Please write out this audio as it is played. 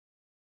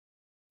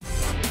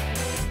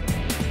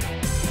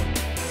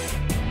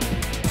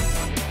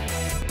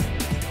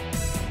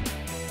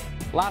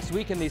Last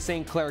weekend, the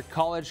St. Clair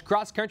College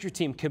cross-country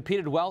team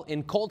competed well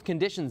in cold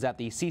conditions at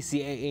the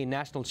CCAA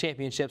National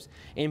Championships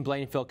in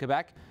Blainville,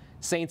 Quebec.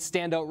 Saints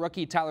standout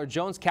rookie Tyler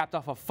Jones capped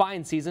off a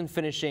fine season,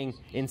 finishing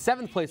in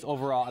 7th place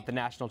overall at the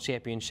National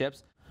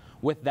Championships.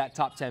 With that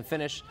top 10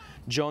 finish,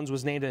 Jones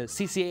was named a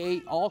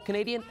CCAA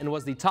All-Canadian and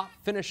was the top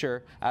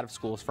finisher out of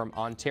schools from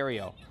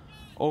Ontario.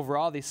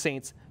 Overall, the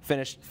Saints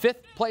finished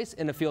 5th place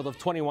in a field of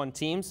 21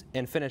 teams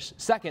and finished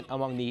 2nd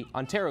among the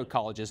Ontario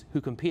colleges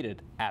who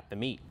competed at the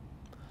meet.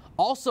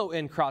 Also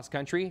in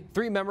cross-country,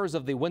 3 members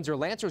of the Windsor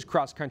Lancers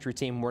cross-country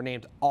team were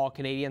named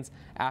All-Canadians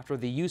after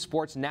the U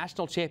Sports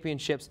National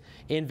Championships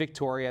in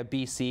Victoria,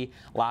 BC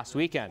last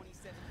weekend.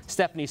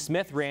 Stephanie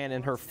Smith ran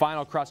in her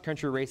final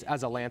cross-country race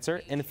as a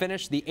Lancer and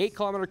finished the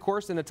 8-kilometer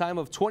course in a time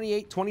of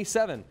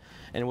 28:27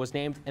 and was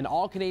named an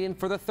All-Canadian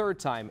for the 3rd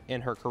time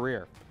in her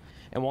career.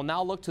 And we'll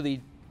now look to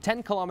the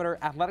 10-kilometer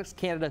Athletics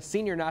Canada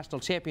Senior National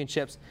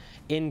Championships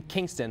in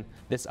Kingston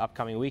this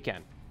upcoming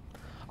weekend.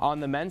 On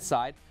the men's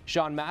side,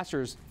 Sean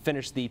Masters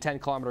finished the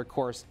 10-kilometer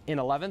course in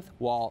 11th,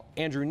 while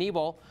Andrew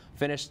Nebel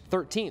finished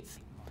 13th.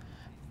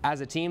 As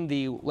a team,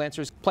 the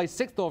Lancers placed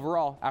 6th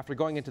overall after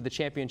going into the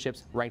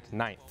championships ranked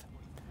 9th.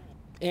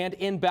 And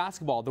in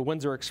basketball, the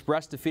Windsor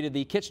Express defeated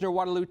the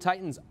Kitchener-Waterloo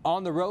Titans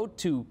on the road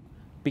to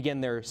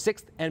begin their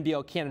 6th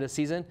NBL Canada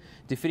season,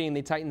 defeating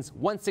the Titans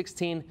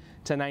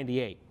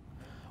 116-98.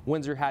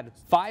 Windsor had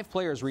 5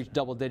 players reach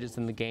double digits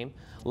in the game,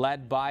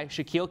 led by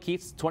Shaquille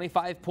Keith's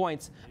 25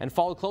 points and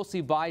followed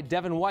closely by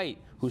Devin White,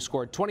 who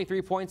scored 23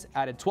 points,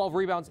 added 12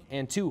 rebounds,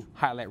 and 2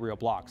 highlight reel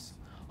blocks.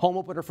 Home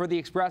opener for the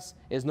Express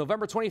is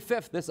November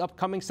 25th, this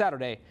upcoming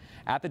Saturday,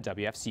 at the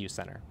WFCU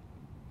Center.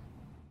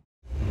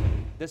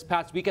 This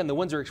past weekend, the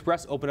Windsor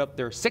Express opened up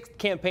their 6th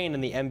campaign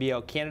in the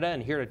NBL Canada,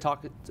 and here to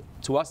talk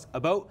to us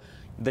about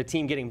the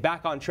team getting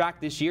back on track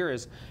this year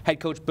is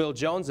head coach Bill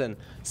Jones and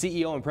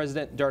CEO and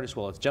president Dartis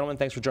Willis. Gentlemen,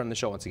 thanks for joining the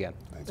show once again.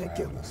 Thank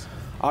you.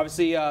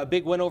 Obviously, a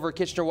big win over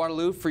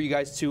Kitchener-Waterloo for you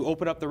guys to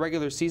open up the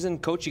regular season.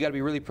 Coach, you got to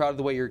be really proud of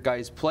the way your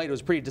guys played. It was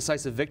a pretty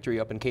decisive victory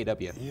up in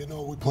KW. You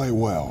know, we played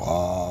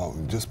well.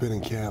 Just been in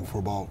camp for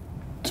about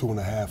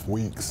 2.5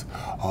 weeks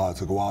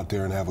to go out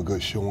there and have a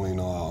good showing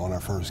on our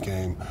first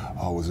game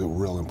was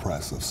real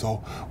impressive.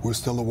 So we're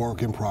still a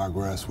work in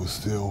progress. We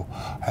still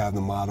have the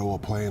motto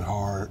of playing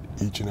hard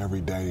each and every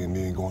day and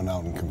then going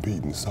out and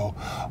competing. So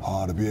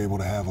to be able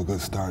to have a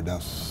good start,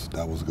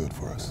 that was good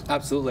for us.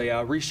 Absolutely.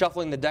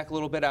 Reshuffling the deck a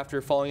little bit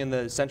after falling in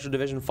the Central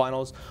Division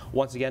Finals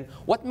once again.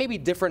 What may be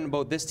different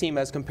about this team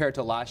as compared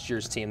to last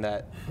year's team?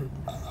 That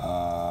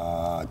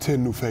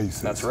 10 new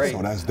faces. That's right.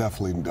 So that's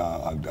definitely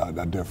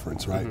a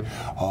difference, right?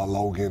 Mm-hmm.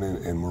 Logan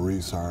and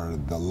Maurice are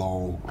the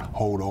long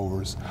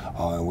holdovers,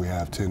 and we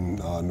have 10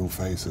 new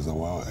faces.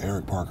 Well,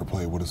 Eric Parker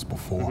played with us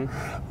before,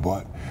 mm-hmm.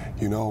 but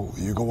you know,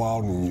 you go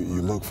out and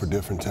you look for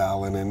different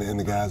talent, and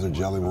the guys are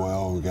gelling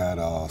well. We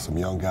got some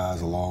young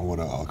guys along with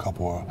a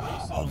couple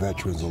of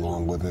veterans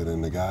along with it,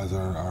 and the guys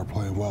are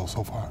playing well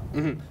so far.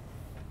 Mm-hmm.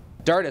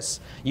 Dartis,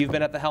 you've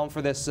been at the helm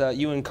for this.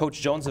 You and Coach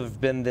Jones have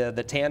been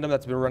the tandem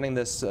that's been running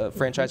this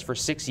franchise for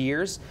 6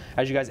 years.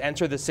 As you guys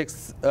enter the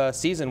 6th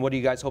season, what are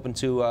you guys hoping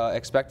to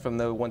expect from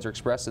the Windsor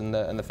Express and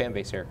the fan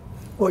base here?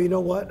 Well, you know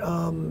what?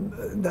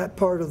 That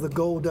part of the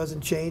goal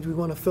doesn't change. We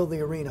want to fill the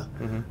arena.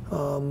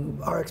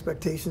 Mm-hmm. Our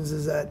expectations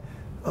is that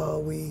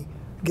we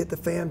get the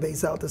fan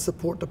base out to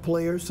support the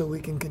players so we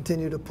can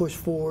continue to push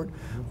forward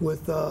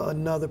with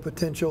another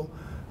potential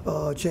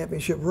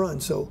championship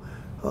run. So,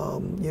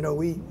 you know,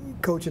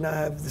 Coach and I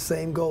have the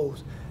same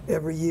goals.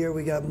 Every year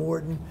we got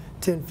more than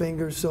 10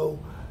 fingers,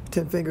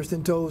 10 fingers,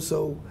 10 toes,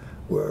 so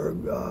we're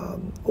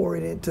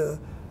oriented to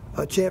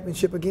a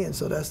championship again.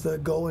 So that's the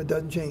goal, and it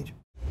doesn't change.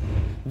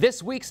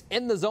 This week's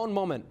In the Zone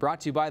moment,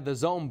 brought to you by the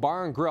Zone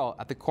Bar and Grill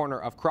at the corner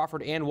of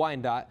Crawford and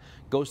Wyandotte,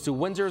 goes to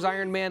Windsor's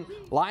Ironman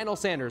Lionel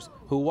Sanders,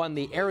 who won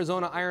the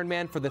Arizona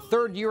Ironman for the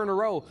 3rd year in a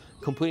row,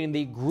 completing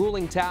the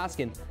grueling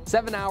task in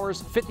 7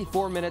 hours,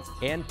 54 minutes,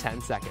 and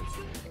 10 seconds.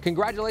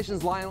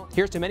 Congratulations, Lionel.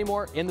 Here's to many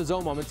more In the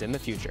Zone moments in the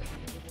future.